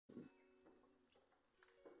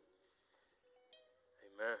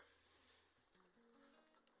Amen.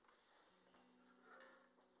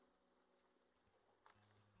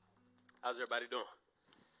 How's everybody doing?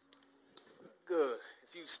 Good.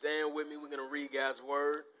 If you stand with me, we're going to read God's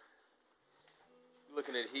word.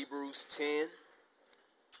 Looking at Hebrews 10.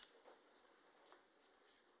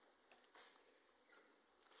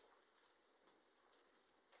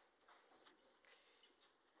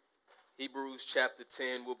 Hebrews chapter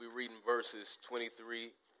 10, we'll be reading verses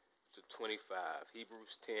 23 to 25.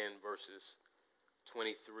 Hebrews 10, verses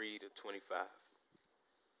 23 to 25.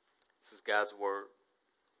 This is God's word.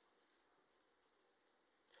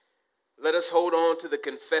 Let us hold on to the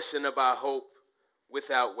confession of our hope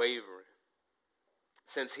without wavering,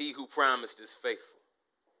 since he who promised is faithful.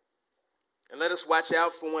 And let us watch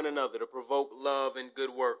out for one another to provoke love and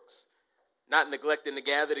good works, not neglecting to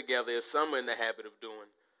gather together as some are in the habit of doing,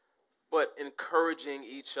 but encouraging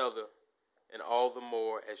each other, and all the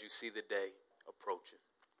more as you see the day approaching.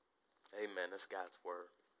 Amen. That's God's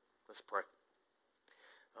word. Let's pray.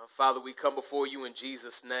 Father, we come before you in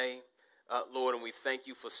Jesus' name, Lord, and we thank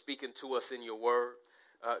you for speaking to us in your word.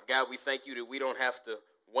 God, we thank you that we don't have to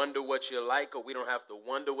wonder what you're like, or we don't have to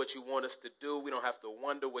wonder what you want us to do. We don't have to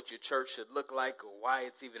wonder what your church should look like or why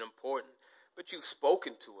it's even important. But you've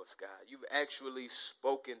spoken to us, God. You've actually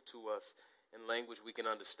spoken to us in language we can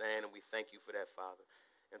understand, and we thank you for that, Father.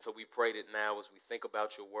 And so we pray that now as we think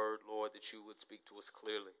about your word, Lord, that you would speak to us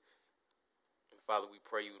clearly. And Father, we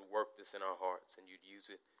pray you would work this in our hearts and you'd use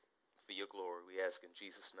it for your glory. We ask in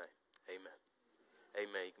Jesus' name. Amen.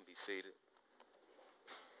 Amen. You can be seated.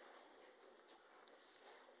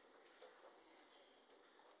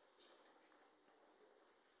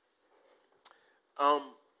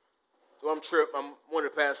 Well, I'm Tripp. I'm one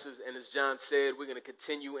of the pastors, and as John said, we're going to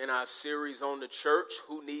continue in our series on the church.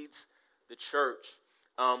 Who needs the church?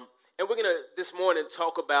 And we're going to, this morning,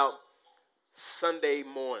 talk about Sunday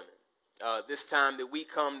morning, this time that we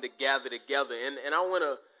come to gather together. And I want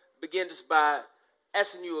to begin just by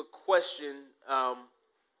asking you a question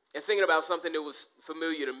and thinking about something that was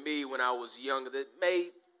familiar to me when I was younger that may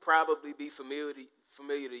probably be familiar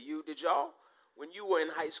to you. Did y'all, when you were in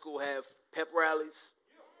high school, have pep rallies?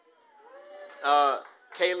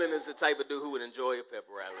 Kaylin is the type of dude who would enjoy a pep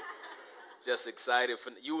rally. Just excited.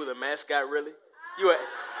 You were the mascot, really? You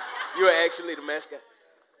were actually the mascot?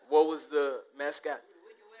 What was the mascot?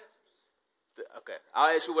 Okay.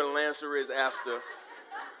 I'll ask you what a Lancer is after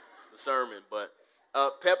the sermon. But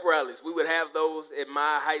pep rallies, we would have those at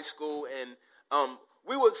my high school. And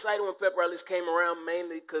we were excited when pep rallies came around,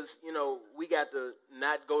 mainly because, we got to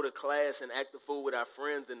not go to class and act the fool with our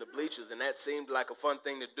friends in the bleachers, and that seemed like a fun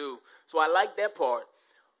thing to do. So I liked that part.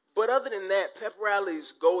 But other than that, pep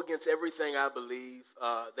rallies go against everything I believe.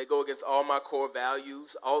 They go against all my core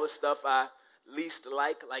values, all the stuff I least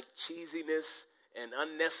like cheesiness and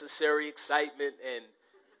unnecessary excitement and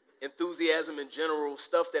enthusiasm in general,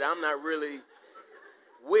 stuff that I'm not really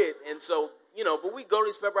with. And so, but we go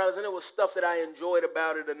to these pep rallies, and there was stuff that I enjoyed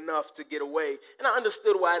about it enough to get away. And I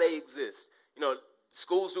understood why they exist.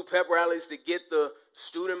 Schools do pep rallies to get the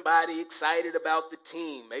student body excited about the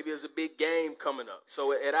team. Maybe there's a big game coming up.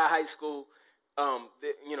 So at our high school,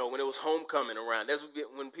 when it was homecoming around, that's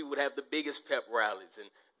when people would have the biggest pep rallies. And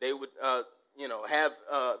they would, have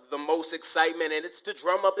the most excitement. And it's to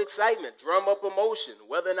drum up excitement, drum up emotion.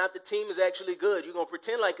 Whether or not the team is actually good, you're going to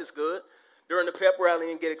pretend like it's good during the pep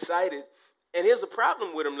rally and get excited. And here's the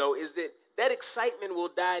problem with them, though, is that excitement will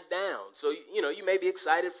die down. So, you may be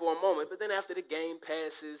excited for a moment, but then after the game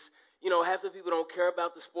passes, half the people don't care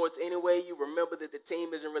about the sports anyway. You remember that the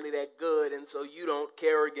team isn't really that good, and so you don't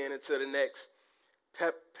care again until the next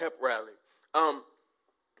pep rally.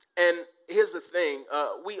 And here's the thing.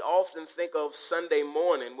 We often think of Sunday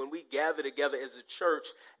morning when we gather together as a church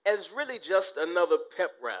as really just another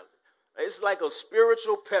pep rally. It's like a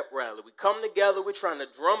spiritual pep rally. We come together, we're trying to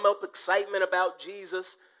drum up excitement about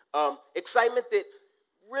Jesus, excitement that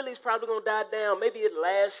really is probably going to die down. Maybe it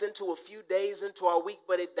lasts into a few days into our week,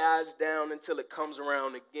 but it dies down until it comes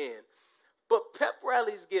around again. But pep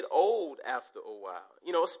rallies get old after a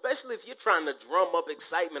while, especially if you're trying to drum up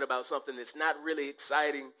excitement about something that's not really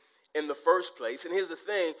exciting in the first place. And here's the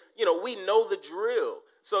thing, we know the drill.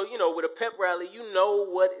 So, with a pep rally, you know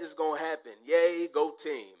what is going to happen. Yay, go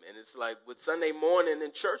team. And it's like with Sunday morning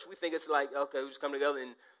in church, we think it's like, okay, we just come together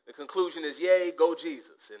and the conclusion is, yay, go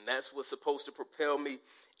Jesus. And that's what's supposed to propel me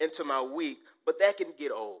into my week. But that can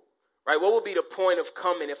get old, right? What would be the point of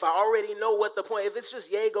coming if I already know what the point? If it's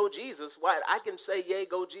just yay, go Jesus, why I can say yay,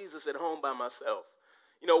 go Jesus at home by myself.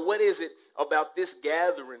 What is it about this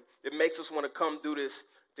gathering that makes us want to come do this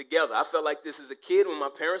together. I felt like this as a kid when my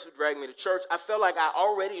parents would drag me to church. I felt like I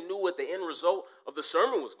already knew what the end result of the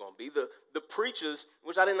sermon was going to be. The preachers,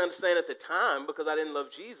 which I didn't understand at the time because I didn't love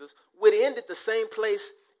Jesus, would end at the same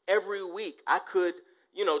place every week. I could,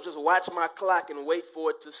 just watch my clock and wait for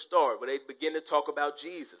it to start. But they'd begin to talk about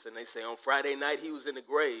Jesus. And they say on Friday night he was in the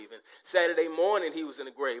grave. And Saturday morning he was in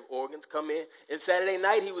the grave. Organs come in. And Saturday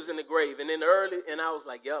night he was in the grave. And then early, and I was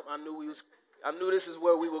like, yep, I knew this is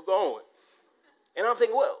where we were going. And I'm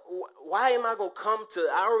thinking, why am I going to come to,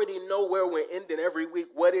 I already know where we're ending every week.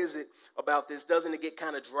 What is it about this? Doesn't it get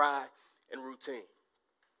kind of dry and routine?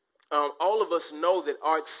 All of us know that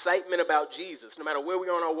our excitement about Jesus, no matter where we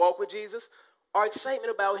are on our walk with Jesus, our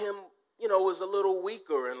excitement about him, is a little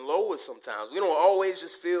weaker and lower sometimes. We don't always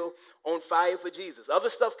just feel on fire for Jesus. Other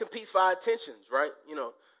stuff competes for our attentions, right?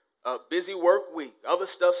 Busy work week. Other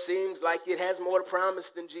stuff seems like it has more to promise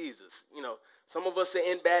than Jesus. Some of us are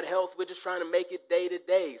in bad health. We're just trying to make it day to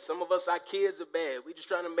day. Some of us, our kids are bad. We're just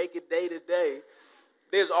trying to make it day to day.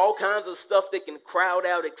 There's all kinds of stuff that can crowd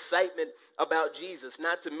out excitement about Jesus,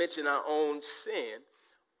 not to mention our own sin.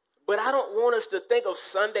 But I don't want us to think of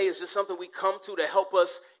Sunday as just something we come to help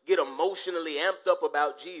us get emotionally amped up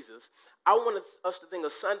about Jesus. I want us to think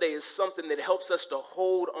of Sunday as something that helps us to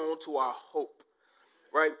hold on to our hope,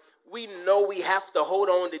 right? We know we have to hold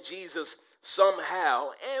on to Jesus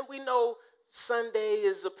somehow, and we know Sunday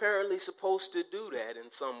is apparently supposed to do that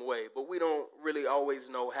in some way, but we don't really always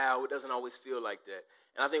know how. It doesn't always feel like that.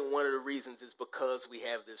 And I think one of the reasons is because we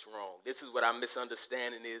have this wrong. This is what our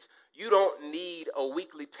misunderstanding is. You don't need a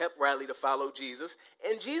weekly pep rally to follow Jesus,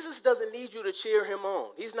 and Jesus doesn't need you to cheer him on.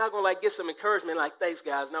 He's not going to get some encouragement like, thanks,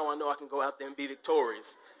 guys, now I know I can go out there and be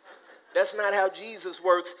victorious. That's not how Jesus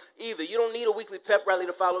works either. You don't need a weekly pep rally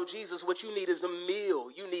to follow Jesus. What you need is a meal.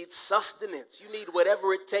 You need sustenance. You need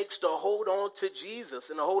whatever it takes to hold on to Jesus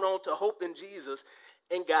and to hold on to hope in Jesus.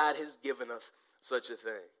 And God has given us such a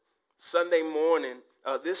thing. Sunday morning,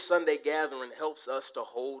 this Sunday gathering helps us to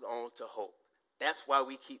hold on to hope. That's why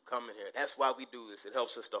we keep coming here. That's why we do this. It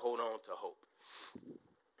helps us to hold on to hope.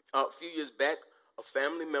 A few years back, a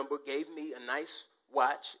family member gave me a nice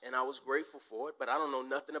watch, and I was grateful for it, but I don't know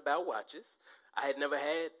nothing about watches. I had never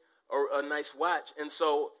had a nice watch, and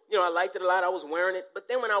so, I liked it a lot. I was wearing it, but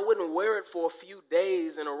then when I wouldn't wear it for a few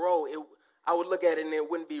days in a row, I would look at it and it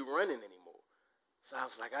wouldn't be running anymore. So I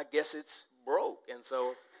was like, I guess it's broke, and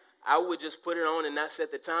so I would just put it on and not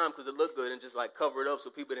set the time because it looked good and just cover it up so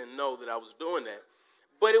people didn't know that I was doing that.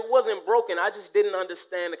 But it wasn't broken. I just didn't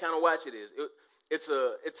understand the kind of watch it is. It's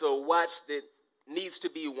a watch that needs to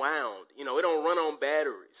be wound. It don't run on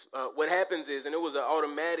batteries. What happens is, and it was an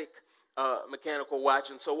automatic mechanical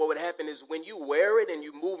watch, and so what would happen is when you wear it and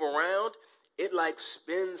you move around, it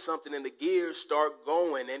spins something and the gears start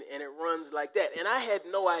going and it runs like that. And I had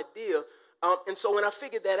no idea. And so when I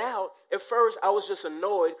figured that out, at first I was just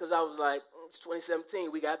annoyed because I was like, it's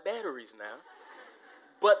 2017, we got batteries now.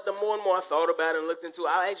 But the more and more I thought about it and looked into it,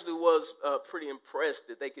 I actually was pretty impressed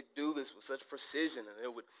that they could do this with such precision, and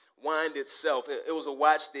it would wind itself. It was a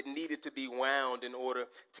watch that needed to be wound in order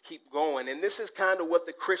to keep going. And this is kind of what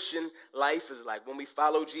the Christian life is like. When we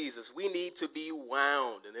follow Jesus, we need to be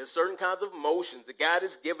wound. And there's certain kinds of motions that God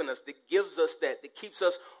has given us that gives us that keeps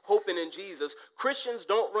us hoping in Jesus. Christians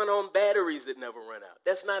don't run on batteries that never run out.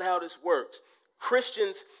 That's not how this works.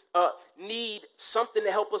 Christians need something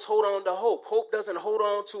to help us hold on to hope. Hope doesn't hold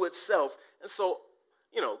on to itself. And so,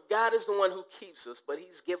 God is the one who keeps us, but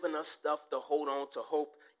he's given us stuff to hold on to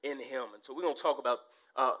hope in him. And so we're going to talk about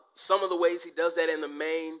some of the ways he does that. And the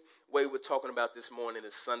main way we're talking about this morning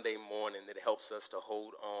is Sunday morning that helps us to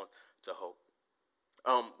hold on to hope.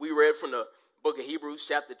 We read from the book of Hebrews,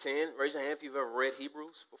 chapter 10. Raise your hand if you've ever read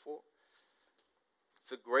Hebrews before.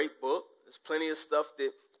 It's a great book. There's plenty of stuff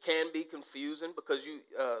that can be confusing because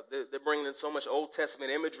they're bringing in so much Old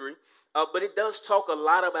Testament imagery. But it does talk a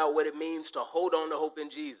lot about what it means to hold on to hope in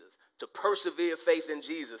Jesus, to persevere faith in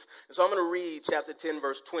Jesus. And so I'm going to read chapter 10,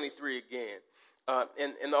 verse 23 again.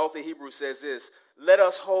 And the author of Hebrews says this: "Let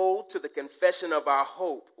us hold to the confession of our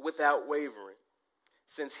hope without wavering,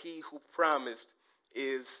 since he who promised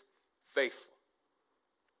is faithful."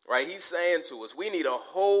 Right? He's saying to us, we need to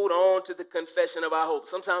hold on to the confession of our hope.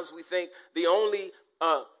 Sometimes we think the only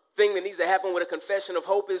thing that needs to happen with a confession of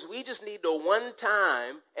hope is we just need to one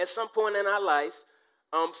time at some point in our life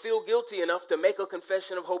feel guilty enough to make a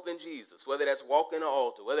confession of hope in Jesus, whether that's walking the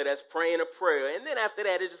altar, whether that's praying a prayer, and then after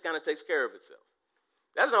that it just kind of takes care of itself.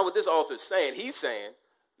 That's not what this author is saying. He's saying,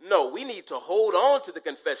 no, we need to hold on to the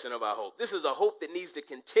confession of our hope. This is a hope that needs to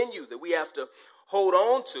continue, that we have to hold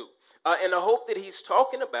on to. And the hope that he's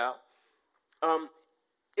talking about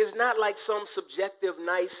is not like some subjective,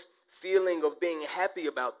 nice feeling of being happy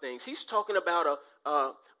about things. He's talking about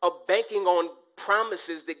a banking on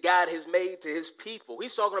promises that God has made to his people.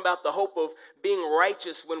 He's talking about the hope of being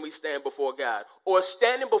righteous when we stand before God, or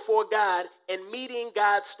standing before God and meeting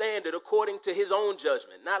God's standard according to his own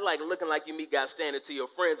judgment. Not like looking like you meet God's standard to your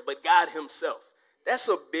friends, but God himself. That's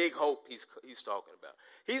a big hope he's talking about.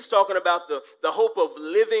 He's talking about the hope of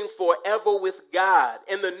living forever with God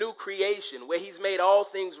in the new creation, where he's made all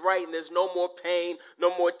things right and there's no more pain,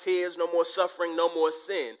 no more tears, no more suffering, no more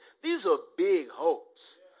sin. These are big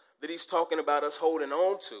hopes that he's talking about us holding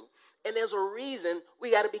on to. And there's a reason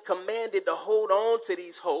we got to be commanded to hold on to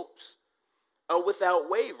these hopes without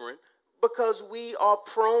wavering, because we are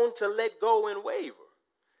prone to let go and waver.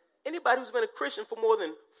 Anybody who's been a Christian for more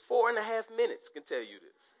than 4.5 minutes can tell you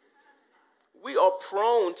this. We are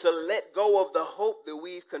prone to let go of the hope that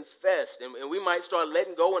we've confessed, and we might start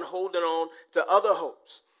letting go and holding on to other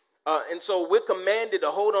hopes. And so we're commanded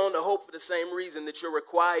to hold on to hope for the same reason that you're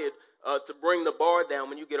required to bring the bar down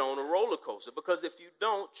when you get on a roller coaster. Because if you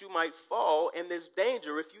don't, you might fall, and there's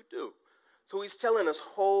danger if you do. So he's telling us,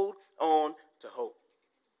 hold on to hope.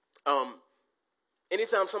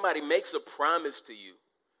 Anytime somebody makes a promise to you,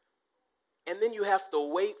 and then you have to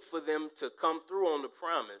wait for them to come through on the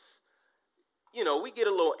promise, we get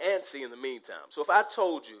a little antsy in the meantime. So if I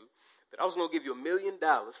told you that I was going to give you $1 million,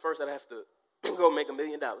 first I'd have to go make $1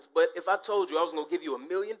 million. But if I told you I was going to give you $1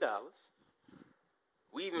 million,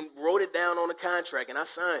 we even wrote it down on a contract and I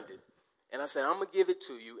signed it. And I said, I'm going to give it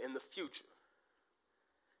to you in the future.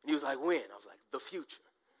 And he was like, when? I was like, the future.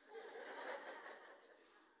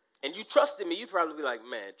 And you trusted me, you'd probably be like,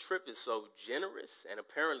 man, Tripp is so generous and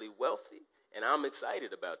apparently wealthy, and I'm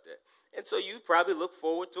excited about that. And so you probably look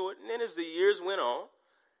forward to it. And then as the years went on,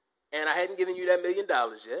 and I hadn't given you that $1 million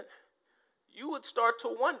yet, you would start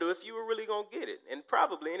to wonder if you were really going to get it. And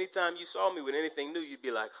probably anytime you saw me with anything new, you'd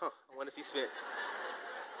be like, I wonder if he spent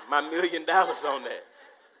my $1 million on that.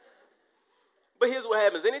 But here's what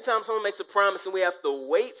happens. Anytime someone makes a promise and we have to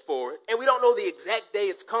wait for it, and we don't know the exact day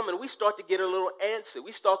it's coming, we start to get a little antsy.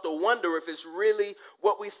 We start to wonder if it's really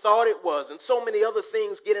what we thought it was. And so many other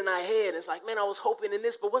things get in our head. It's like, man, I was hoping in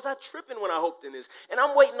this, but was I tripping when I hoped in this? And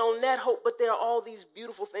I'm waiting on that hope, but there are all these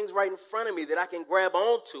beautiful things right in front of me that I can grab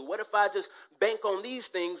onto. What if I just bank on these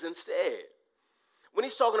things instead? When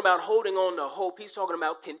he's talking about holding on to hope, he's talking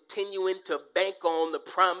about continuing to bank on the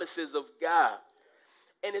promises of God.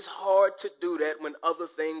 And it's hard to do that when other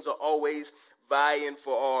things are always vying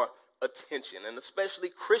for our attention. And especially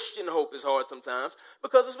Christian hope is hard sometimes,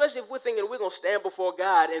 because especially if we're thinking we're going to stand before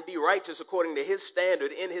God and be righteous according to his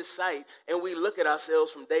standard in his sight, and we look at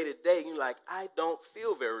ourselves from day to day and you're like, I don't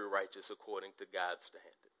feel very righteous according to God's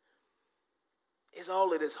standard. Is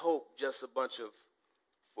all of this hope just a bunch of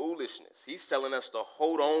foolishness? He's telling us to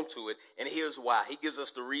hold on to it, and here's why. He gives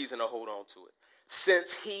us the reason to hold on to it.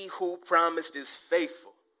 Since he who promised is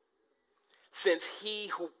faithful. Since he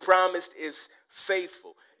who promised is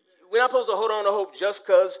faithful. We're not supposed to hold on to hope just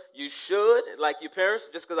because you should, like your parents,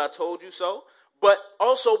 just because I told you so, but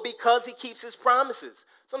also because he keeps his promises.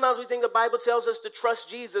 Sometimes we think the Bible tells us to trust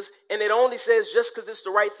Jesus, and it only says just because it's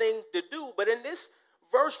the right thing to do. But in this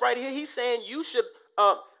verse right here, he's saying you should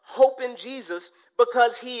hope in Jesus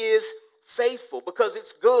because he is faithful, because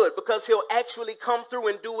it's good, because he'll actually come through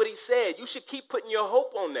and do what he said. You should keep putting your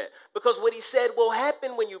hope on that, because what he said will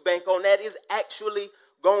happen when you bank on that is actually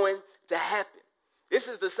going to happen. This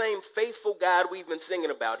is the same faithful God we've been singing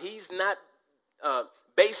about. He's not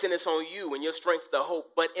basing this on you and your strength to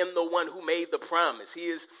hope, but in the one who made the promise. He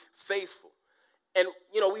is faithful. And,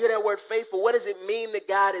 we hear that word faithful. What does it mean that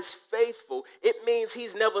God is faithful? It means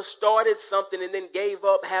he's never started something and then gave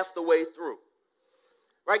up half the way through.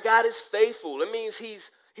 Right? God is faithful. It means he's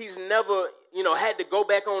never, had to go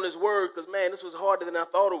back on his word because, man, this was harder than I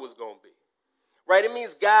thought it was going to be. Right? It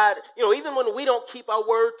means God, even when we don't keep our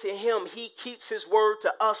word to him, he keeps his word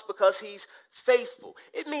to us because he's faithful.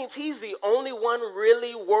 It means he's the only one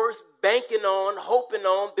really worth banking on, hoping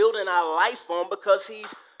on, building our life on, because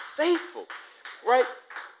he's faithful. Right?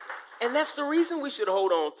 And that's the reason we should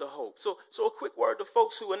hold on to hope. So a quick word to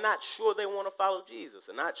folks who are not sure they want to follow Jesus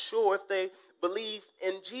and not sure if they believe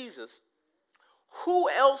in Jesus. Who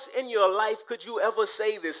else in your life could you ever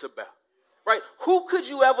say this about? Right? Who could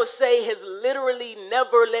you ever say has literally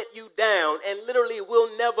never let you down and literally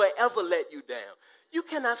will never ever let you down? You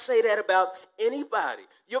cannot say that about anybody.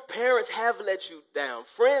 Your parents have let you down.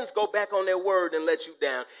 Friends go back on their word and let you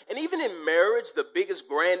down. And even in marriage, the biggest,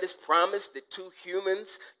 grandest promise that two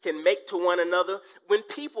humans can make to one another, when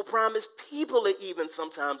people promise, people are even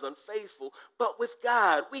sometimes unfaithful. But with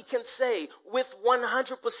God, we can say with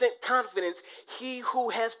 100% confidence, he who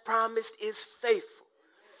has promised is faithful.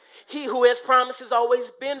 He who has promised has always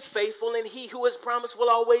been faithful, and he who has promised will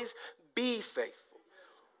always be faithful.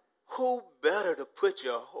 Who better to put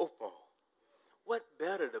your hope on? What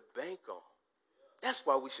better to bank on? That's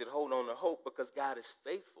why we should hold on to hope, because God is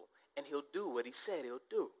faithful, and he'll do what he said he'll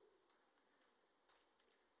do.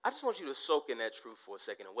 I just want you to soak in that truth for a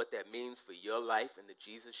second and what that means for your life and the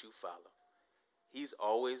Jesus you follow. He's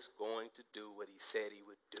always going to do what he said he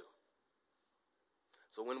would do.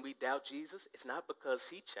 So when we doubt Jesus, it's not because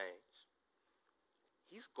he changed.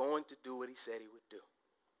 He's going to do what he said he would do.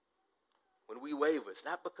 When we waver, it's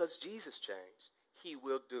not because Jesus changed. He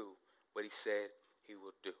will do what he said he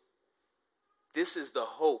will do. This is the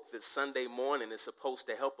hope that Sunday morning is supposed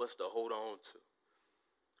to help us to hold on to.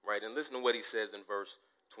 Right? And listen to what he says in verse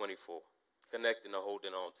 24, connecting or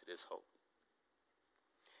holding on to this hope.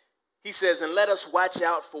 He says, and let us watch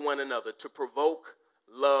out for one another to provoke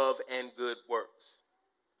love and good works,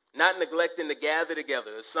 not neglecting to gather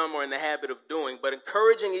together, as some are in the habit of doing, but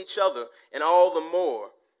encouraging each other, and all the more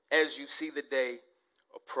as you see the day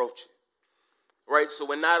approaching. Right? So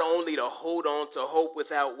we're not only to hold on to hope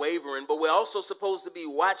without wavering, but we're also supposed to be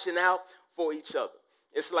watching out for each other.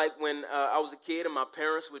 It's like when I was a kid and my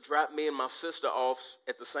parents would drop me and my sister off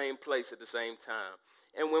at the same place at the same time.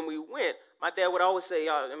 And when we went, my dad would always say,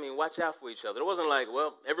 y'all, watch out for each other. It wasn't like,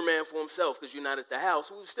 well, every man for himself because you're not at the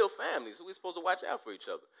house. We were still family, so we were supposed to watch out for each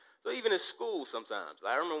other. So even in school sometimes.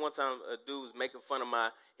 I remember one time a dude was making fun of my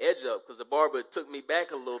edge up because the barber took me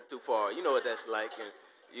back a little too far. You know what that's like. And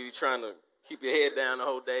you're trying to keep your head down the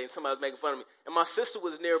whole day, and somebody was making fun of me. And my sister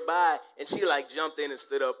was nearby, and she jumped in and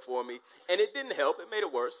stood up for me. And it didn't help. It made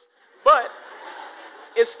it worse. But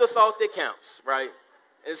it's the thought that counts, right?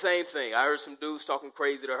 And the same thing. I heard some dudes talking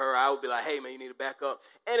crazy to her. I would be like, hey, man, you need to back up.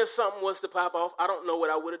 And if something was to pop off, I don't know what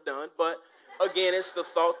I would have done. But, again, it's the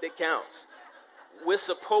thought that counts. We're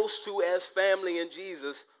supposed to, as family in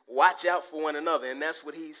Jesus, watch out for one another. And that's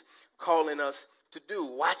what he's calling us to do.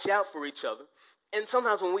 Watch out for each other. And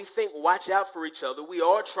sometimes when we think watch out for each other, we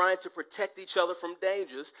are trying to protect each other from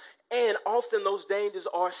dangers. And often those dangers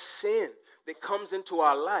are sin that comes into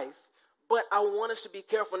our life. But I want us to be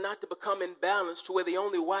careful not to become imbalanced to where the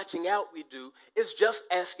only watching out we do is just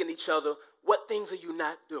asking each other, what things are you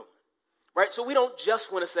not doing? Right? So we don't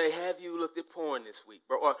just want to say, have you looked at porn this week?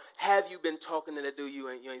 Bro? Or have you been talking to that dude you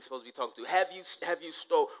ain't supposed to be talking to? Have you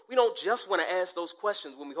stole? We don't just want to ask those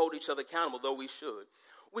questions when we hold each other accountable, though we should.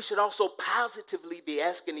 We should also positively be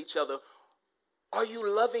asking each other, are you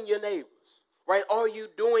loving your neighbors? Right? Are you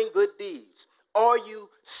doing good deeds? Are you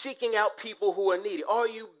seeking out people who are needy? Are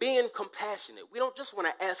you being compassionate? We don't just want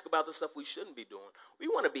to ask about the stuff we shouldn't be doing. We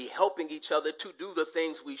want to be helping each other to do the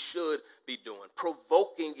things we should be doing,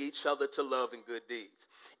 provoking each other to love and good deeds.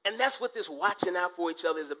 And that's what this watching out for each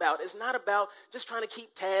other is about. It's not about just trying to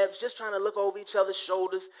keep tabs, just trying to look over each other's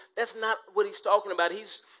shoulders. That's not what he's talking about.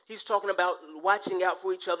 He's talking about watching out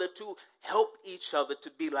for each other to help each other to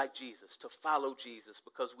be like Jesus, to follow Jesus,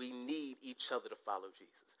 because we need each other to follow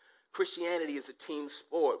Jesus. Christianity is a team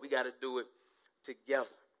sport. We got to do it together.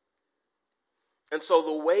 And so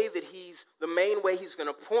the main way he's going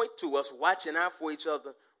to point to us watching out for each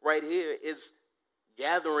other right here is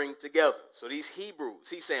gathering together. So these Hebrews,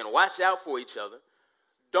 he's saying, watch out for each other.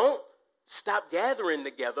 Don't stop gathering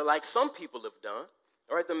together like some people have done.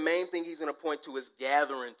 All right, the main thing he's going to point to is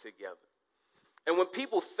gathering together. And when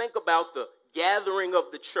people think about the gathering of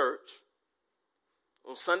the church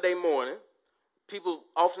on Sunday morning, people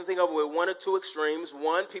often think of it with one or two extremes.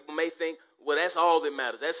 One, people may think, well, that's all that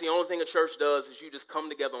matters. That's the only thing a church does is you just come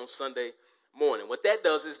together on Sunday morning. What that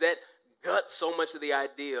does is that guts so much of the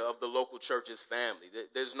idea of the local church as family.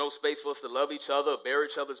 There's no space for us to love each other, bear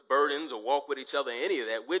each other's burdens, or walk with each other, any of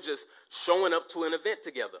that. We're just showing up to an event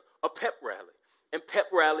together, a pep rally. And pep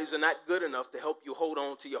rallies are not good enough to help you hold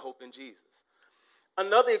on to your hope in Jesus.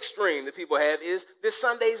 Another extreme that people have is this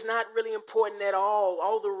Sunday's not really important at all.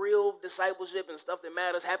 All the real discipleship and stuff that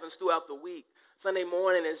matters happens throughout the week. Sunday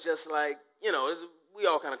morning is just like, we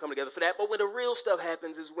all kind of come together for that. But when the real stuff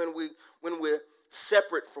happens is when we're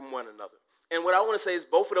separate from one another. And what I want to say is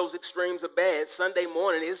both of those extremes are bad. Sunday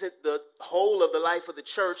morning isn't the whole of the life of the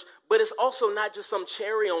church, but it's also not just some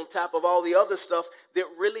cherry on top of all the other stuff that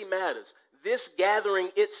really matters. This gathering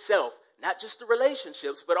itself, not just the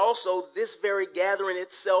relationships, but also this very gathering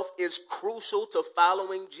itself is crucial to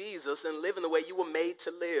following Jesus and living the way you were made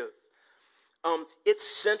to live. It's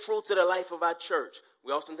central to the life of our church.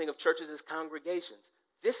 We often think of churches as congregations.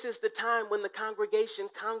 This is the time when the congregation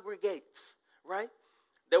congregates, right?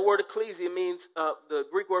 That word ecclesia means, the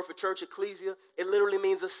Greek word for church, ecclesia, it literally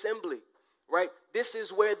means assembly, right? This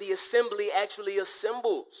is where the assembly actually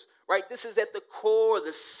assembles, right? This is at the core,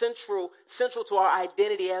 the central to our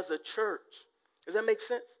identity as a church. Does that make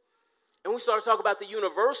sense? And we start to talk about the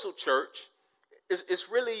universal church. It's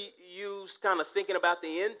really used kind of thinking about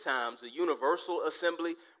the end times, the universal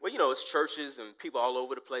assembly, where, it's churches and people all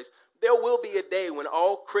over the place. There will be a day when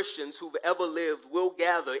all Christians who've ever lived will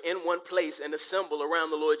gather in one place and assemble around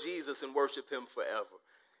the Lord Jesus and worship him forever.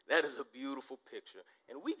 That is a beautiful picture.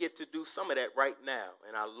 And we get to do some of that right now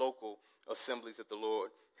in our local assemblies that the Lord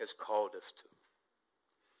has called us to.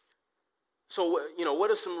 So,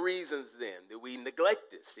 what are some reasons then that we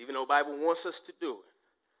neglect this, even though the Bible wants us to do it?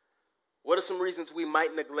 What are some reasons we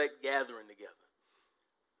might neglect gathering together?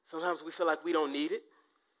 Sometimes we feel like we don't need it,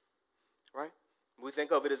 right? We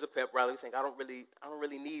think of it as a pep rally. We think, I don't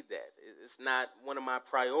really need that. It's not one of my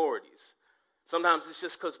priorities. Sometimes it's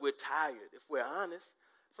just because we're tired. If we're honest,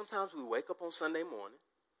 sometimes we wake up on Sunday morning,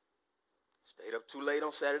 stayed up too late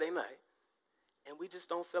on Saturday night, and we just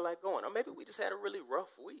don't feel like going. Or maybe we just had a really rough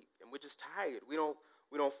week, and we're just tired. We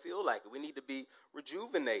don't feel like it. We need to be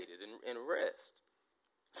rejuvenated and rest.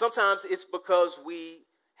 Sometimes it's because we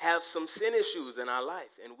have some sin issues in our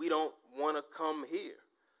life, and we don't want to come here.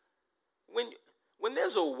 When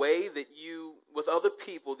there's a way that you, with other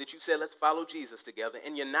people, that you said, let's follow Jesus together,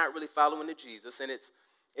 and you're not really following the Jesus, and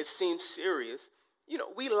it seems serious,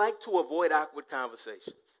 we like to avoid awkward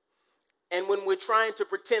conversations. And when we're trying to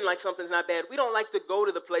pretend like something's not bad, we don't like to go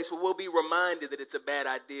to the place where we'll be reminded that it's a bad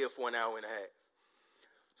idea for an hour and a half.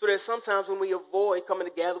 So there's sometimes when we avoid coming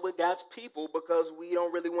together with God's people because we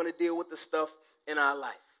don't really want to deal with the stuff in our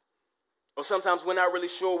life. Or sometimes we're not really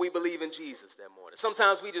sure we believe in Jesus that morning.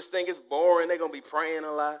 Sometimes we just think it's boring. They're going to be praying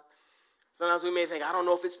a lot. Sometimes we may think, I don't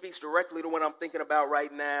know if it speaks directly to what I'm thinking about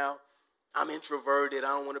right now. I'm introverted. I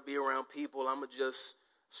don't want to be around people. I'm going to just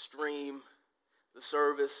stream the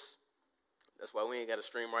service. That's why we ain't got to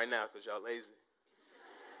stream right now because y'all lazy.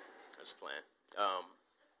 I'm just playing.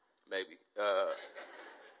 Maybe.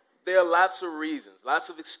 There are lots of reasons, lots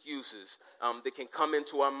of excuses that can come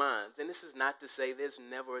into our minds. And this is not to say there's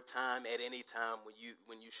never a time at any time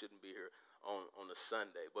when you shouldn't be here on a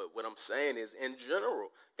Sunday. But what I'm saying is, in general,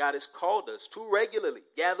 God has called us to regularly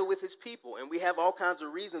gather with his people. And we have all kinds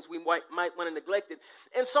of reasons we might want to neglect it.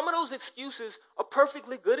 And some of those excuses are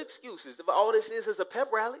perfectly good excuses. If all this is a pep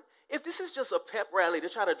rally, if this is just a pep rally to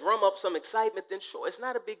try to drum up some excitement, then sure, it's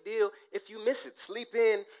not a big deal if you miss it. Sleep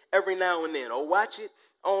in every now and then or watch it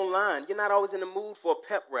online. You're not always in the mood for a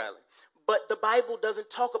pep rally. But the Bible doesn't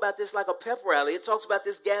talk about this like a pep rally. It talks about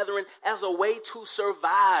this gathering as a way to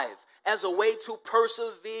survive, as a way to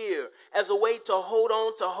persevere, as a way to hold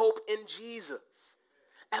on to hope in Jesus,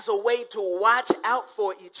 as a way to watch out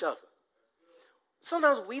for each other.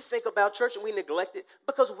 Sometimes we think about church and we neglect it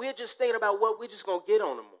because we're just thinking about what we're just going to get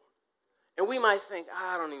on them. And we might think,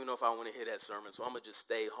 I don't even know if I want to hear that sermon, so I'm going to just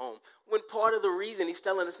stay home. When part of the reason he's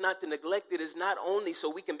telling us not to neglect it is not only so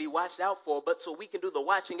we can be watched out for, but so we can do the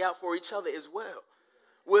watching out for each other as well.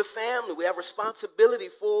 We're family. We have responsibility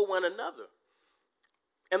for one another.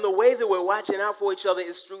 And the way that we're watching out for each other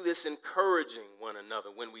is through this encouraging one another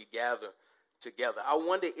when we gather together. I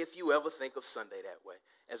wonder if you ever think of Sunday that way,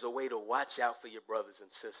 as a way to watch out for your brothers and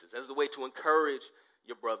sisters, as a way to encourage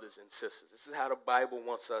your brothers and sisters. This is how the Bible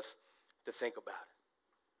wants us to think about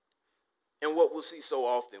it. And what we'll see so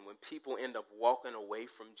often when people end up walking away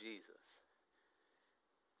from Jesus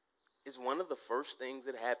is one of the first things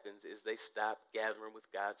that happens is they stop gathering with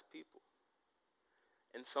God's people.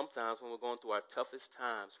 And sometimes when we're going through our toughest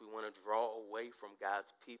times, we want to draw away from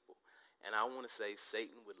God's people. And I want to say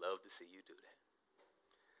Satan would love to see you do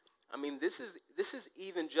that. I mean, this is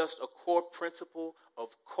even just a core principle of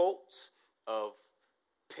cults, of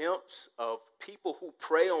pimps, of people who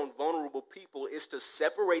prey on vulnerable people, is to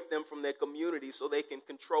separate them from their community so they can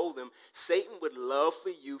control them. Satan would love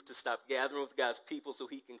for you to stop gathering with God's people so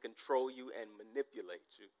he can control you and manipulate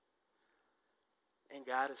you. And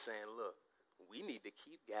God is saying, look, we need to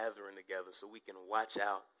keep gathering together so we can watch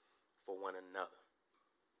out for one another.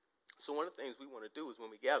 So one of the things we want to do is when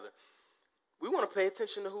we gather, we want to pay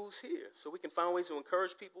attention to who's here so we can find ways to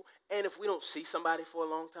encourage people. And if we don't see somebody for a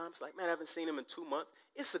long time, it's like, man, I haven't seen them in 2 months.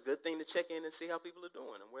 It's a good thing to check in and see how people are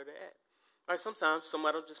doing and where they're at. All right, sometimes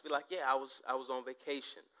somebody will just be like, yeah, I was on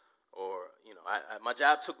vacation. Or, my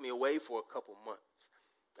job took me away for a couple months.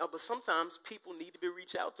 But sometimes people need to be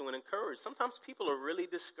reached out to and encouraged. Sometimes people are really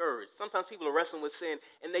discouraged. Sometimes people are wrestling with sin,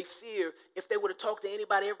 and they fear if they were to talk to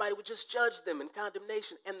anybody, everybody would just judge them in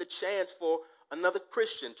condemnation. And the chance for another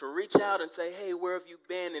Christian to reach out and say, hey, where have you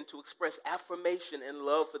been? And to express affirmation and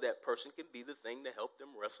love for that person can be the thing to help them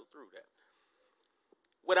wrestle through that.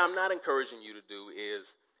 What I'm not encouraging you to do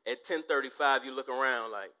is at 10:35, you look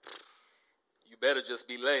around like, you better just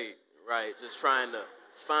be late, right? Just trying to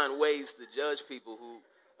find ways to judge people who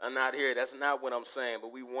are not here. That's not what I'm saying,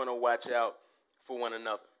 but we want to watch out for one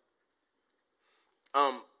another.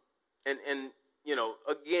 And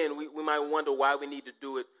again, we might wonder why we need to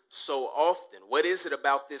do it so often. What is it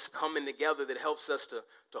about this coming together that helps us to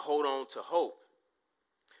hold on to hope?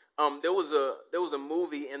 There was a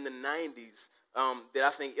movie in the 90s that I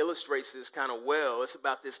think illustrates this kind of well. It's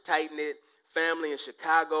about this tight-knit family in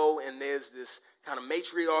Chicago, and there's this kind of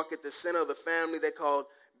matriarch at the center of the family they called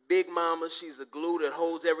Big Mama. She's the glue that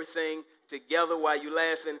holds everything together while you're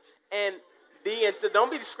laughing. And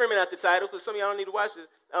don't be screaming at the title, because some of y'all don't need to watch it.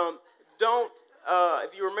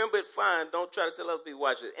 If you remember it, fine. Don't try to tell other people to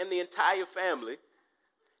watch it. And the entire family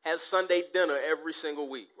has Sunday dinner every single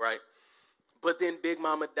week, right? But then Big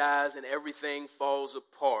Mama dies and everything falls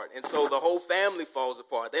apart. And so the whole family falls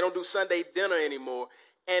apart. They don't do Sunday dinner anymore.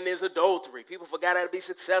 And there's adultery. People forgot how to be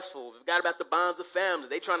successful. Forgot about the bonds of family.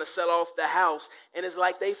 They trying to sell off the house. And it's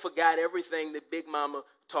like they forgot everything that Big Mama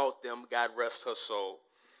taught them. God rest her soul.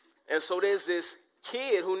 And so there's this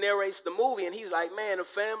kid who narrates the movie, and he's like, man, the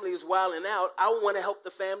family is wilding out. I want to help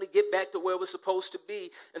the family get back to where we're supposed to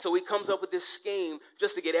be. And so he comes up with this scheme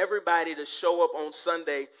just to get everybody to show up on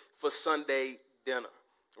Sunday for Sunday dinner,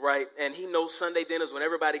 right? And he knows Sunday dinners when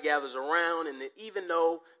everybody gathers around, and that even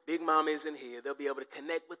though Big Mama isn't here, they'll be able to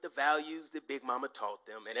connect with the values that Big Mama taught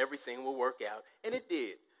them, and everything will work out. And it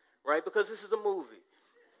did, right? Because this is a movie.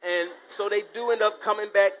 And so they do end up coming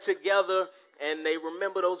back together, and they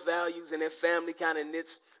remember those values, and their family kind of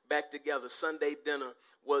knits back together. Sunday dinner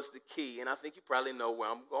was the key, and I think you probably know where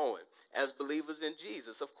I'm going. As believers in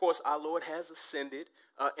Jesus, of course, our Lord has ascended,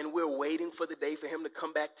 and we're waiting for the day for him to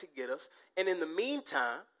come back to get us. And in the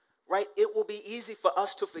meantime, right, it will be easy for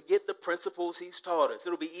us to forget the principles he's taught us.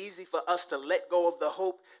 It'll be easy for us to let go of the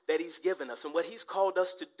hope that he's given us. And what he's called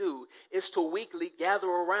us to do is to weekly gather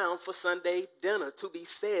around for Sunday dinner to be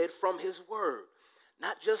fed from his word.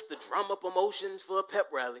 Not just to drum up emotions for a pep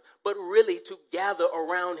rally, but really to gather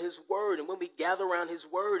around his word. And when we gather around his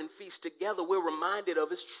word and feast together, we're reminded of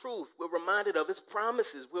his truth. We're reminded of his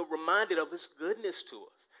promises. We're reminded of his goodness to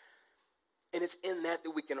us. And it's in that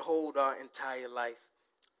we can hold our entire life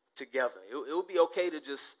together. It will be okay to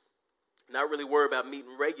just not really worry about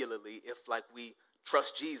meeting regularly if, like, we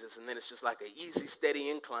trust Jesus, and then it's just like an easy, steady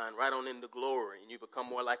incline right on into glory, and you become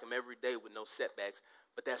more like him every day with no setbacks.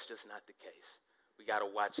 But that's just not the case. We got to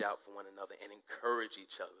watch out for one another and encourage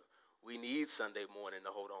each other. We need Sunday morning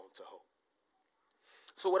to hold on to hope.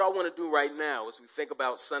 So what I want to do right now as we think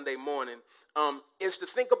about Sunday morning is to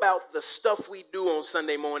think about the stuff we do on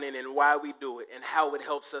Sunday morning and why we do it and how it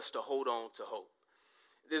helps us to hold on to hope.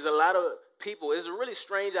 There's a lot of people, it's a really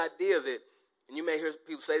strange idea that, and you may hear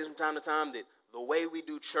people say this from time to time, that the way we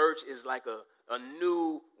do church is like a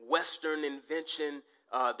new Western invention.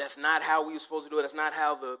 That's not how we were supposed to do it. That's not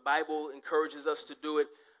how the Bible encourages us to do it.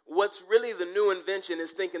 What's really the new invention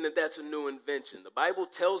is thinking that that's a new invention. The Bible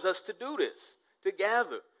tells us to do this, to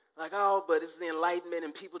gather. Like, oh, but it's the Enlightenment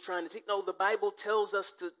and people trying to teach. No, the Bible tells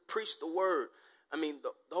us to preach the word. I mean,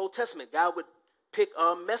 the Old Testament, God would pick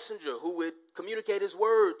a messenger who would communicate his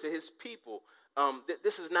word to his people.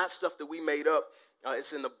 This is not stuff that we made up.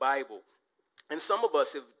 It's in the Bible. And some of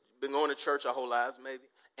us have been going to church our whole lives, maybe,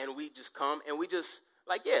 and we just come and we just,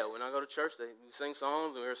 like, yeah, when I go to church, we sing songs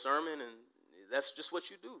and we hear a sermon, and that's just what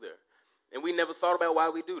you do there. And we never thought about why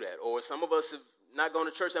we do that. Or some of us have not gone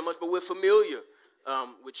to church that much, but we're familiar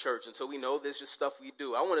with church, and so we know there's just stuff we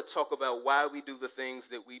do. I want to talk about why we do the things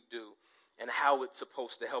that we do and how it's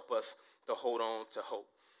supposed to help us to hold on to hope.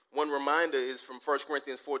 One reminder is from 1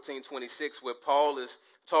 Corinthians 14:26, where Paul is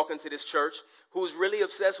talking to this church who's really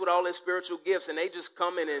obsessed with all their spiritual gifts, and they just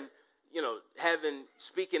come in and,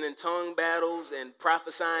 speaking in tongue battles and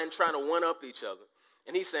prophesying, trying to one-up each other.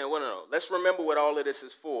 And he's saying, well, no, let's remember what all of this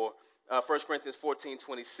is for. 1 Corinthians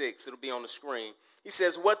 14:26, it'll be on the screen. He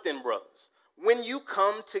says, what then, brothers? When you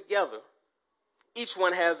come together, each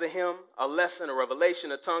one has a hymn, a lesson, a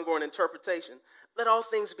revelation, a tongue, or an interpretation. Let all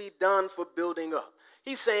things be done for building up.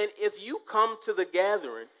 He's saying, if you come to the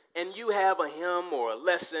gathering and you have a hymn or a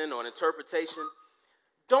lesson or an interpretation,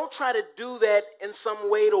 don't try to do that in some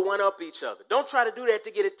way to one-up each other. Don't try to do that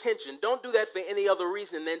to get attention. Don't do that for any other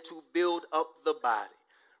reason than to build up the body,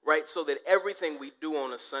 right? So that everything we do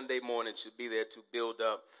on a Sunday morning should be there to build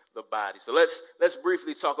up the body. So let's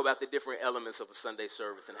briefly talk about the different elements of a Sunday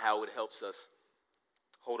service and how it helps us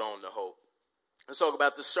hold on to hope. Let's talk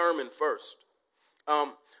about the sermon first.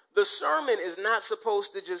 The sermon is not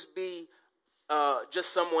supposed to just be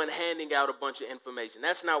just someone handing out a bunch of information.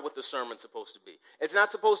 That's not what the sermon's supposed to be. It's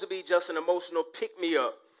not supposed to be just an emotional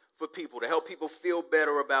pick-me-up for people, to help people feel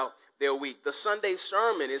better about their week. The Sunday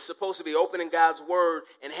sermon is supposed to be opening God's word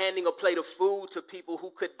and handing a plate of food to people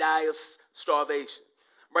who could die of starvation.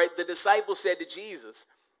 Right? The disciples said to Jesus,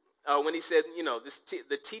 when he said,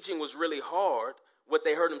 the teaching was really hard, what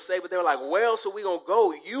they heard him say, but they were like, where else are we going to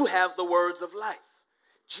go? You have the words of life.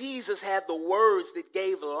 Jesus had the words that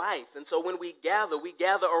gave life. And so when we gather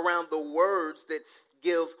around the words that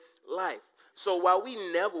give life. So while we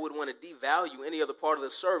never would want to devalue any other part of the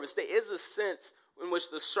service, there is a sense in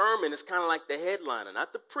which the sermon is kind of like the headliner,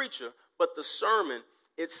 not the preacher, but the sermon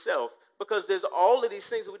itself. Because there's all of these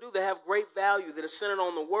things that we do that have great value, that are centered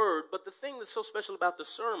on the word. But the thing that's so special about the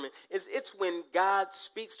sermon is it's when God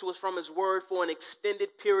speaks to us from his word for an extended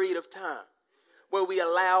period of time, where we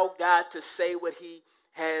allow God to say what he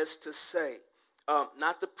has to say.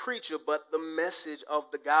 Not the preacher, but the message of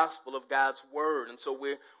the gospel of God's word. And so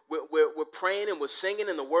we're praying and we're singing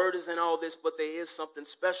and the word is in all this, but there is something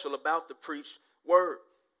special about the preached word.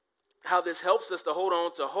 How this helps us to hold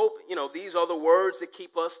on to hope. These are the words that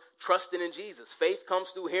keep us trusting in Jesus. Faith comes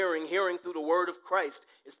through hearing, hearing through the word of Christ.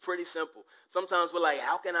 It's pretty simple. Sometimes we're like,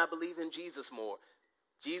 how can I believe in Jesus more?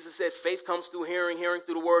 Jesus said faith comes through hearing, hearing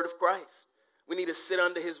through the word of Christ. We need to sit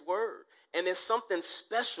under his word. And there's something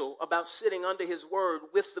special about sitting under his word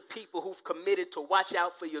with the people who've committed to watch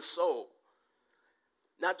out for your soul.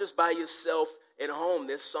 Not just by yourself at home.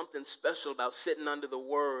 There's something special about sitting under the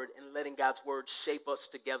word and letting God's word shape us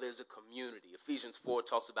together as a community. Ephesians 4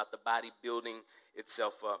 talks about the body building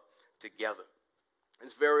itself up together.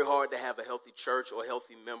 It's very hard to have a healthy church or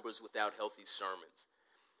healthy members without healthy sermons.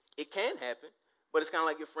 It can happen. But it's kind of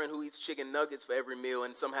like your friend who eats chicken nuggets for every meal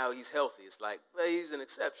and somehow he's healthy. It's like, well, he's an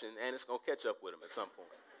exception and it's going to catch up with him at some point.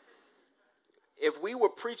 If we were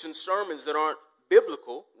preaching sermons that aren't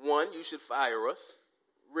biblical, one, you should fire us,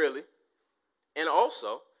 really. And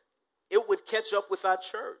also, it would catch up with our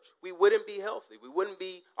church. We wouldn't be healthy.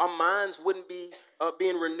 Our minds wouldn't be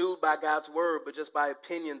being renewed by God's word, but just by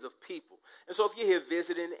opinions of people. And so if you're here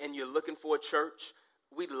visiting and you're looking for a church,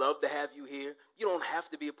 we'd love to have you here. You don't have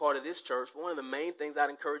to be a part of this church, but one of the main things I'd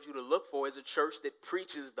encourage you to look for is a church that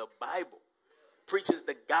preaches the Bible, preaches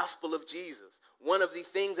the gospel of Jesus. One of the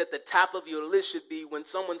things at the top of your list should be when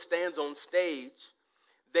someone stands on stage,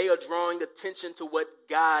 they are drawing attention to what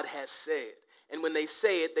God has said. And when they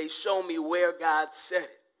say it, they show me where God said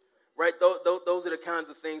it. Right? Those are the kinds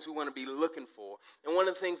of things we want to be looking for. And one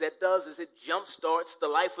of the things that does is it jumpstarts the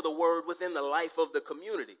life of the word within the life of the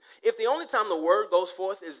community. If the only time the word goes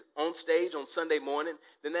forth is on stage on Sunday morning,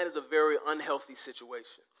 then that is a very unhealthy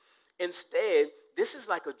situation. Instead, this is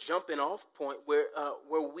like a jumping off point where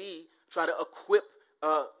we try to equip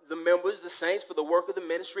the members, the saints, for the work of the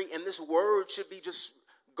ministry. And this word should be just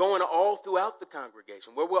going all throughout the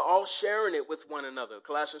congregation, where we're all sharing it with one another.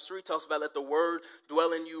 Colossians 3 talks about let the word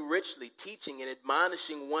dwell in you richly, teaching and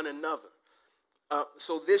admonishing one another.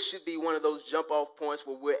 So this should be one of those jump-off points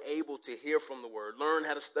where we're able to hear from the word, learn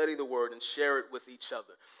how to study the word, and share it with each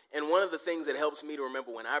other. And one of the things that helps me to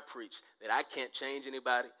remember when I preach that I can't change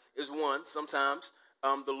anybody is one, sometimes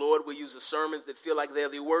the Lord will use the sermons that feel like they're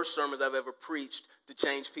the worst sermons I've ever preached to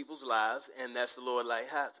change people's lives, and that's the Lord like,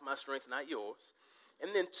 it's my strength, not yours.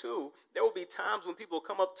 And then two, there will be times when people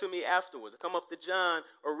come up to me afterwards, come up to John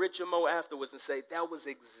or Rich or Mo afterwards and say, that was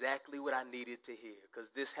exactly what I needed to hear because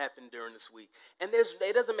this happened during this week. And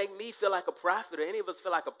it doesn't make me feel like a prophet or any of us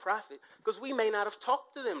feel like a prophet because we may not have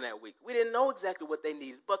talked to them that week. We didn't know exactly what they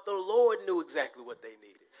needed, but the Lord knew exactly what they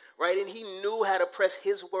needed, right? And he knew how to press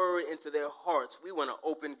his word into their hearts. We want to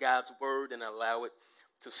open God's word and allow it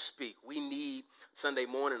to speak. We need Sunday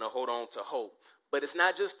morning to hold on to hope. But it's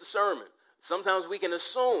not just the sermon. Sometimes we can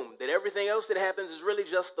assume that everything else that happens is really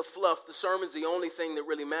just the fluff. The sermon's the only thing that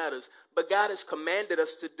really matters. But God has commanded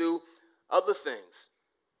us to do other things.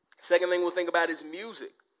 Second thing we'll think about is music.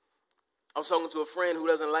 I was talking to a friend who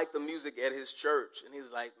doesn't like the music at his church. And he was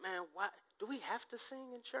like, man, why do we have to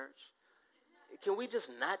sing in church? Can we just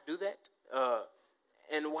not do that?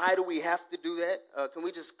 And why do we have to do that? Can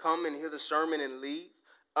we just come and hear the sermon and leave?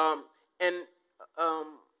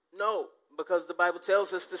 No, because the Bible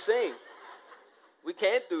tells us to sing. We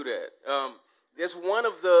can't do that. It's one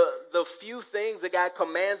of the few things that God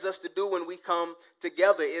commands us to do when we come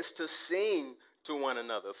together is to sing to one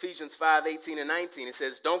another. Ephesians 5:18 and 19, it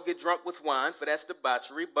says, don't get drunk with wine, for that's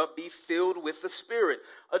debauchery, but be filled with the Spirit,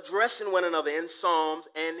 addressing one another in psalms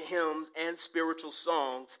and hymns and spiritual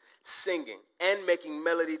songs, singing and making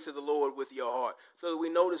melody to the Lord with your heart. So that we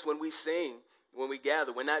notice when we sing, when we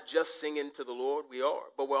gather, we're not just singing to the Lord, we are,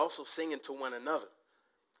 but we're also singing to one another.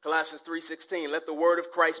 Colossians 3:16, let the word of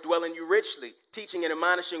Christ dwell in you richly, teaching and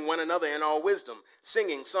admonishing one another in all wisdom,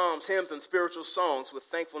 singing psalms, hymns, and spiritual songs with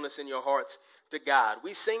thankfulness in your hearts to God.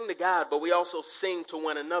 We sing to God, but we also sing to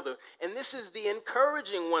one another. And this is the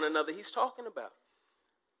encouraging one another he's talking about,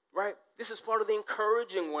 right? This is part of the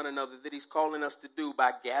encouraging one another that he's calling us to do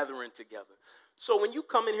by gathering together. So when you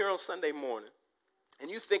come in here on Sunday morning and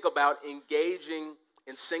you think about engaging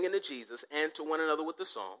in singing to Jesus and to one another with the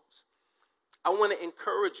songs, I want to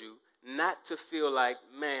encourage you not to feel like,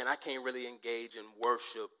 man, I can't really engage in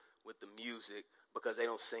worship with the music because they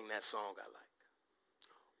don't sing that song I like.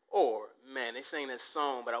 Or, man, they sing that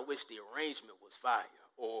song, but I wish the arrangement was fire.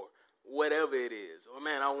 Or whatever it is. Or,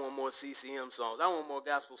 man, I want more CCM songs. I want more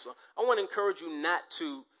gospel songs. I want to encourage you not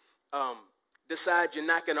to decide you're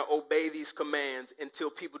not going to obey these commands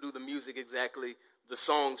until people do the music exactly the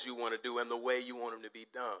songs you want to do and the way you want them to be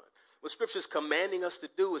done. What Scripture is commanding us to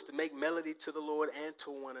do is to make melody to the Lord and to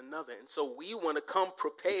one another. And so we want to come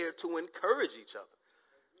prepared to encourage each other.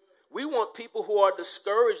 We want people who are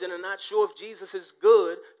discouraged and are not sure if Jesus is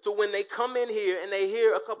good to when they come in here and they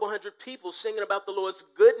hear a couple hundred people singing about the Lord's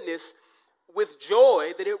goodness with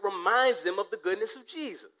joy, that it reminds them of the goodness of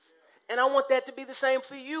Jesus. And I want that to be the same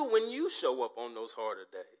for you when you show up on those harder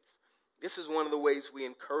days. This is one of the ways we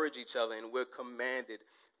encourage each other, and we're commanded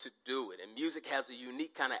to do it. And music has a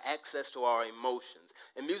unique kind of access to our emotions.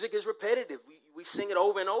 And music is repetitive. We sing it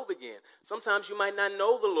over and over again. Sometimes you might not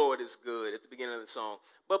know the Lord is good at the beginning of the song,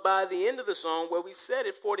 but by the end of the song, where we've said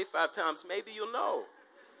it 45 times, maybe you'll know.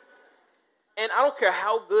 And I don't care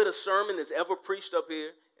how good a sermon is ever preached up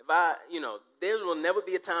here. There will never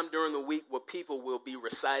be a time during the week where people will be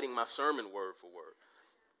reciting my sermon word for word.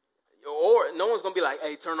 Or no one's going to be like,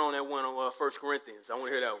 hey, turn on that one on 1 Corinthians. I want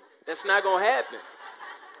to hear that one. That's not going to happen.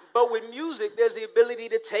 But with music, there's the ability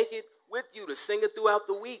to take it with you, to sing it throughout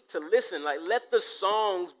the week, to listen. Like, let the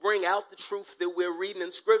songs bring out the truth that we're reading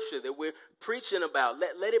in Scripture, that we're preaching about.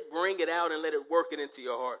 Let it bring it out and let it work it into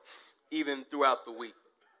your heart, even throughout the week.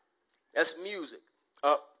 That's music.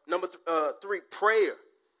 Number 3, prayer.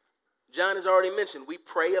 John has already mentioned we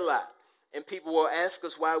pray a lot. And people will ask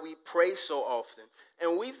us why we pray so often.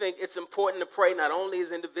 And we think it's important to pray not only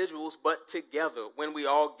as individuals, but together, when we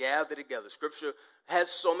all gather together. Scripture has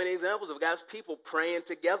so many examples of God's people praying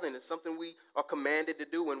together, and it's something we are commanded to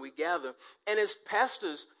do when we gather. And as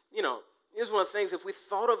pastors, here's one of the things, if we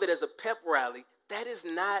thought of it as a pep rally, that is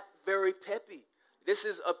not very peppy. This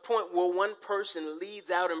is a point where one person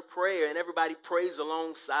leads out in prayer and everybody prays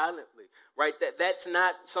along silently, right? That's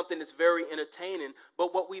not something that's very entertaining.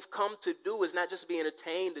 But what we've come to do is not just be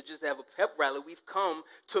entertained to just have a pep rally. We've come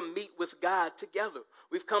to meet with God together.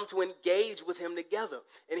 We've come to engage with him together.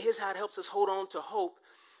 And here's how it helps us hold on to hope.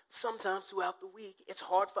 Sometimes throughout the week, it's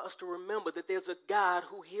hard for us to remember that there's a God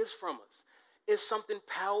who hears from us. There's something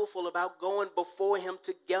powerful about going before him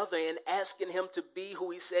together and asking him to be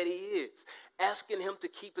who he said he is, asking him to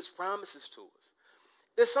keep his promises to us.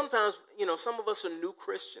 There's sometimes, some of us are new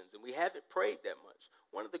Christians and we haven't prayed that much.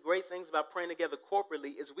 One of the great things about praying together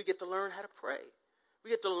corporately is we get to learn how to pray.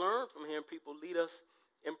 We get to learn from hearing people lead us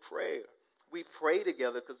in prayer. We pray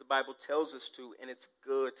together because the Bible tells us to, and it's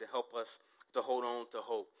good to help us to hold on to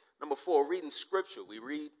hope. Number 4, reading Scripture. We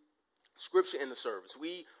read Scripture in the service.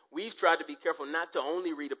 We've tried to be careful not to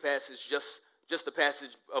only read a passage, just the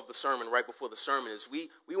passage of the sermon right before the sermon is. We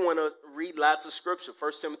want to read lots of Scripture.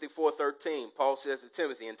 1 Timothy 4:13, Paul says to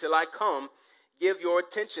Timothy, until I come, give your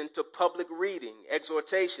attention to public reading,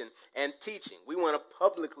 exhortation, and teaching. We want to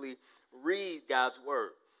publicly read God's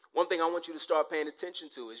word. One thing I want you to start paying attention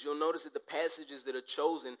to is you'll notice that the passages that are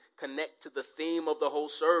chosen connect to the theme of the whole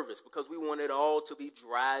service, because we want it all to be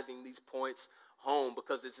driving these points home,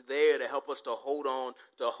 because it's there to help us to hold on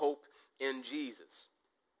to hope in Jesus.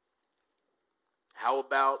 How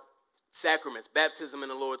about sacraments, baptism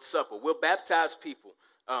and the Lord's Supper? We'll baptize people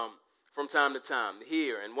from time to time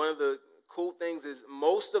here. And one of the cool things is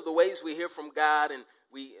most of the ways we hear from God and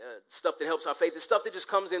stuff that helps our faith is stuff that just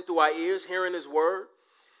comes in through our ears, hearing his word.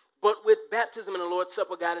 But with baptism and the Lord's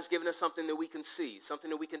Supper, God has given us something that we can see,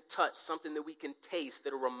 something that we can touch, something that we can taste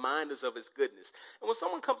that'll remind us of his goodness. And when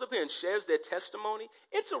someone comes up here and shares their testimony,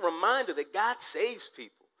 it's a reminder that God saves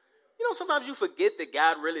people. Sometimes you forget that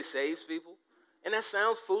God really saves people. And that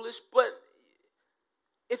sounds foolish, but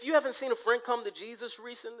if you haven't seen a friend come to Jesus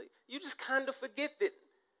recently, you just kind of forget that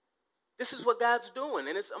this is what God's doing.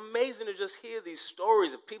 And it's amazing to just hear these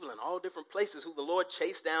stories of people in all different places who the Lord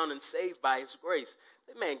chased down and saved by his grace.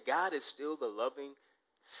 That, man, God is still the loving,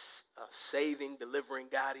 saving, delivering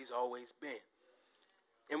God he's always been.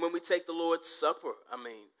 And when we take the Lord's Supper,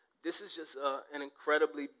 this is just an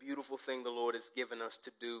incredibly beautiful thing the Lord has given us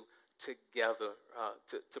to do together,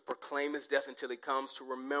 to proclaim his death until he comes, to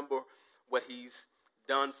remember what he's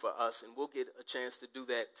done for us. And we'll get a chance to do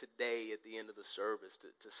that today at the end of the service,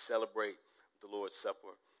 to celebrate the Lord's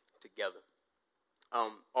Supper together.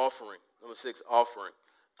 Offering. Number 6, offering.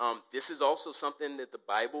 This is also something that the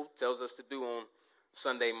Bible tells us to do on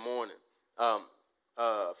Sunday morning.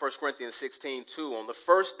 1 Corinthians 16:2, on the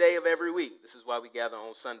first day of every week. This is why we gather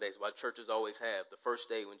on Sundays, why churches always have the first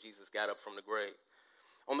day when Jesus got up from the grave.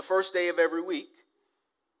 On the first day of every week,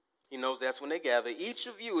 he knows that's when they gather. Each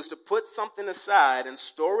of you is to put something aside and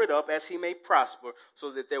store it up as he may prosper,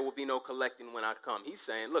 so that there will be no collecting when I come. He's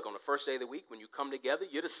saying, look, on the first day of the week, when you come together,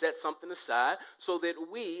 you're to set something aside so that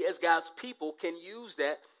we, as God's people, can use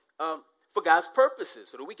that for God's purposes,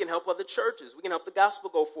 so that we can help other churches. We can help the gospel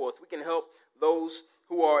go forth. We can help those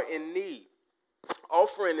who are in need.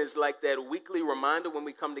 Offering is like that weekly reminder when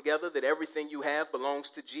we come together that everything you have belongs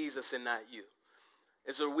to Jesus and not you.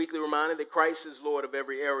 It's a weekly reminder that Christ is Lord of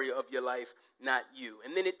every area of your life, not you.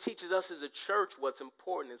 And then it teaches us as a church what's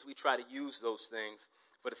important as we try to use those things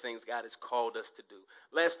for the things God has called us to do.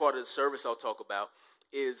 Last part of the service I'll talk about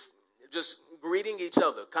is just greeting each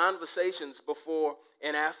other, conversations before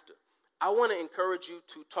and after. I want to encourage you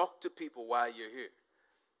to talk to people while you're here.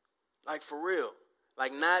 Like, for real.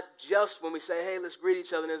 Like, not just when we say, hey, let's greet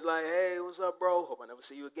each other, and it's like, hey, what's up, bro? Hope I never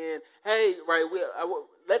see you again. Hey, right,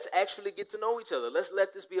 let's actually get to know each other. Let's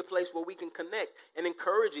let this be a place where we can connect and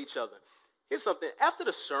encourage each other. Here's something. After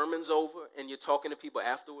the sermon's over and you're talking to people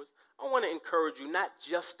afterwards, I want to encourage you not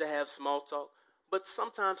just to have small talk, but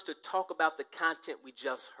sometimes to talk about the content we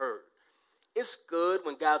just heard. It's good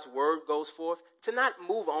when God's word goes forth to not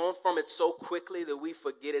move on from it so quickly that we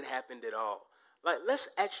forget it happened at all. Like, let's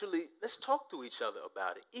talk to each other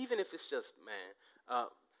about it, even if it's just,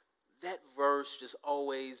 that verse just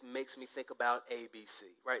always makes me think about ABC,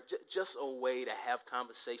 right? Just a way to have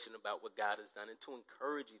conversation about what God has done and to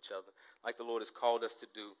encourage each other like the Lord has called us to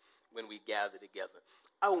do when we gather together.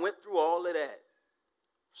 I went through all of that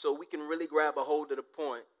so we can really grab a hold of the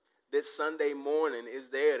point that Sunday morning is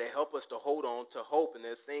there to help us to hold on to hope, and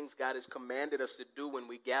there are things God has commanded us to do when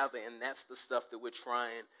we gather, and that's the stuff that we're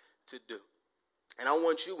trying to do. And I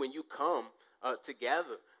want you, when you come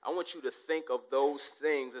together, I want you to think of those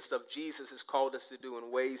things, the stuff Jesus has called us to do,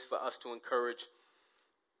 in ways for us to encourage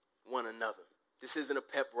one another. This isn't a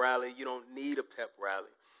pep rally. You don't need a pep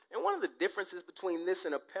rally. And one of the differences between this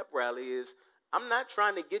and a pep rally is I'm not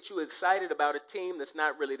trying to get you excited about a team that's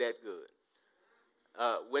not really that good.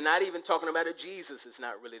 We're not even talking about a Jesus that's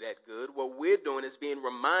not really that good. What we're doing is being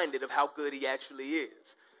reminded of how good he actually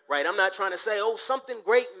is. Right? I'm not trying to say, something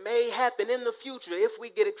great may happen in the future if we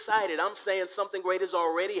get excited. I'm saying something great has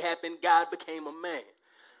already happened. God became a man.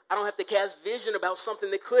 I don't have to cast vision about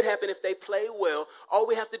something that could happen if they play well. All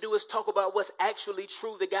we have to do is talk about what's actually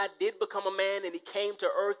true, that God did become a man, and he came to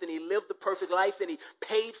earth, and he lived the perfect life, and he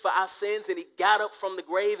paid for our sins, and he got up from the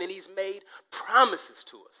grave, and he's made promises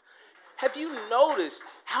to us. Have you noticed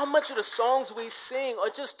how much of the songs we sing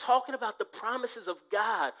are just talking about the promises of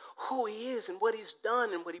God, who he is and what he's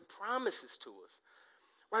done and what he promises to us?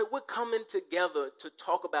 Right? We're coming together to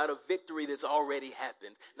talk about a victory that's already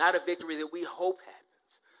happened, not a victory that we hope happens.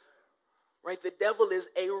 Right? The devil is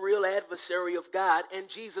a real adversary of God, and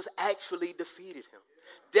Jesus actually defeated him.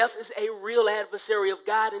 Death is a real adversary of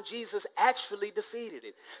God, and Jesus actually defeated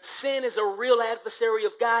it. Sin is a real adversary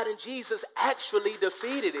of God, and Jesus actually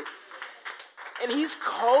defeated it. And he's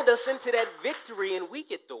called us into that victory, and we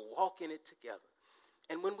get to walk in it together.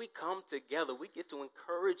 And when we come together, we get to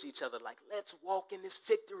encourage each other, like, let's walk in this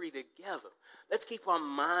victory together. Let's keep our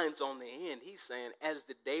minds on the end. He's saying, as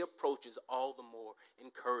the day approaches, all the more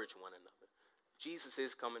encourage one another. Jesus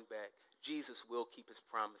is coming back. Jesus will keep his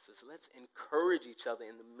promises. Let's encourage each other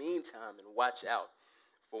in the meantime and watch out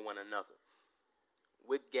for one another.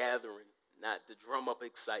 We're gathering not to drum up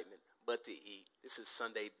excitement, but to eat. This is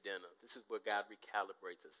Sunday dinner. This is where God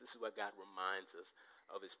recalibrates us. This is where God reminds us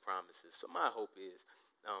of his promises. So my hope is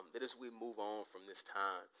that as we move on from this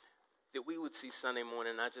time, that we would see Sunday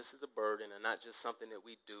morning not just as a burden and not just something that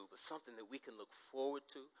we do, but something that we can look forward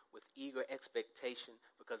to with eager expectation,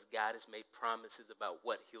 because God has made promises about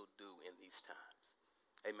what he'll do in these times.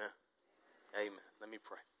 Amen. Amen. Let me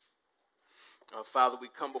pray. Father, we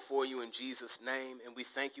come before you in Jesus' name, and we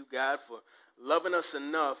thank you, God, for loving us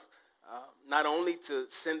enough not only to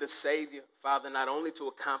send a Savior, Father, not only to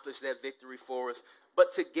accomplish that victory for us,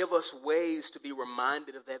 but to give us ways to be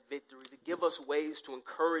reminded of that victory, to give us ways to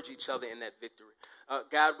encourage each other in that victory.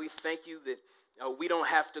 God, we thank you that we don't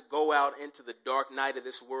have to go out into the dark night of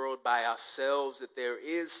this world by ourselves, that there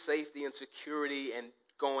is safety and security and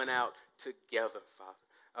going out together, Father.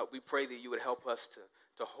 We pray that you would help us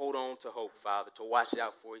to hold on to hope, Father, to watch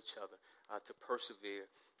out for each other, to persevere,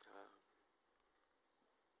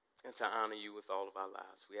 and to honor you with all of our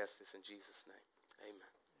lives. We ask this in Jesus' name.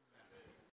 Amen.